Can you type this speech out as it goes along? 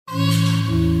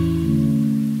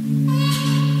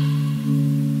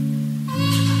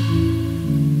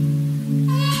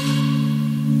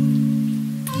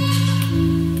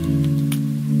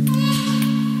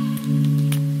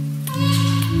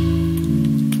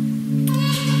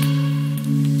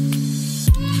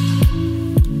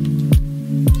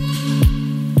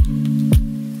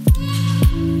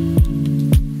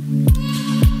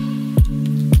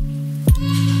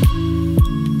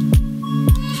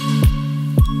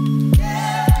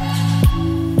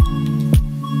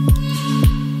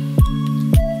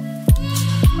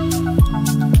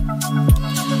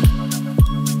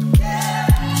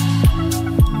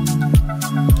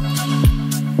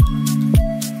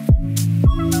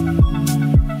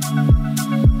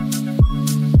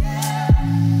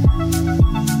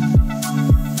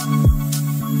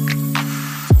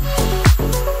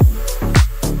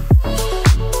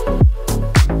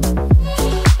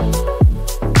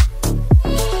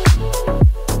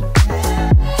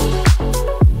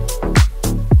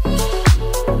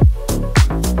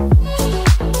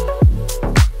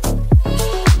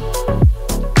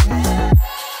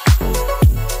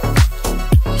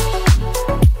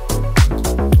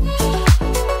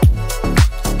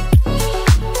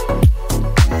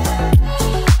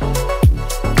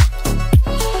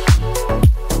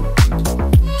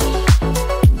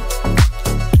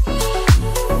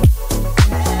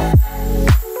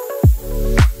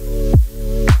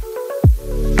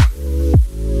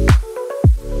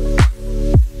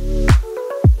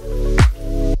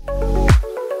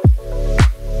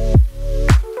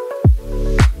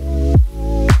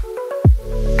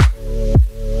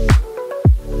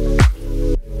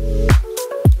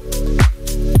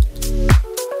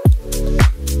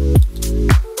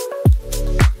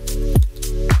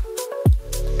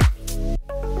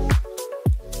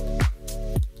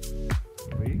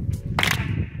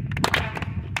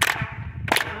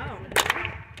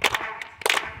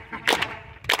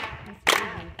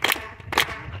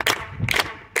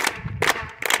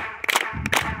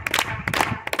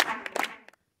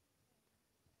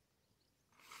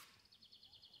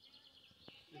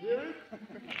Really?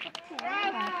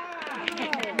 Yeah.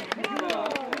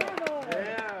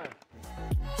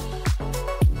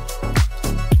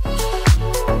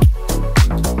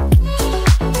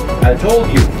 I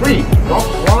told you, 3, not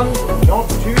 1, not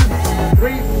 2,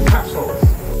 3 capsules.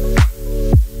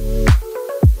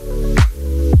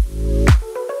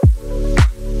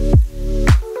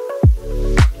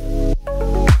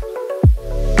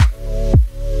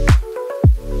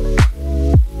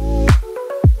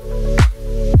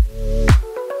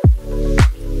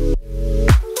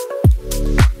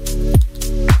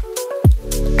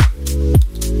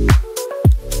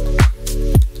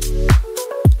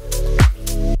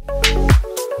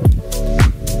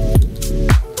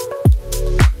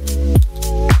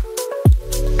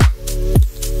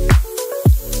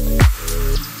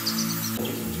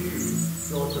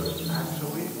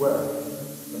 Actually work.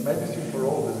 The medicine for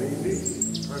all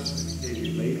diseases, first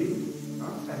indication lady,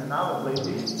 and another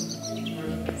lady, first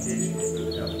indication for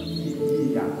good health.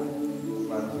 Yeah.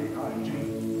 Let's say IG.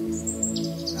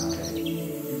 Okay.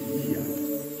 Yeah.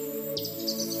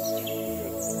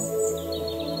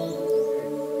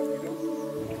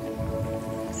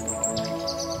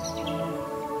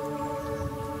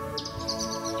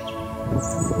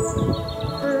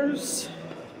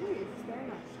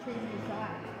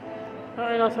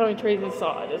 Very nice having trees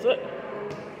inside, is it?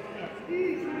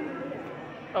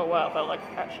 Oh wow, they're like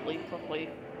actually proper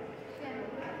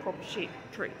sheep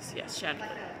trees. Yes,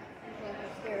 chandelier.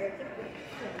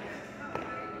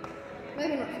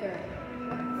 Maybe not scary.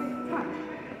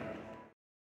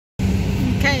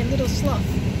 Okay, little sloth.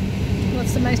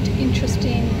 What's the most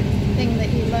interesting thing that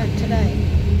you learnt today?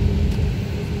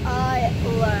 I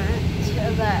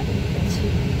learnt that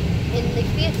in the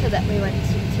theatre that we went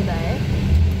to today,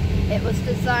 it was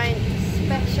designed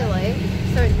specially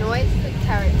so noise could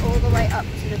carry all the way up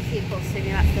to the people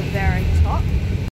sitting at the very top.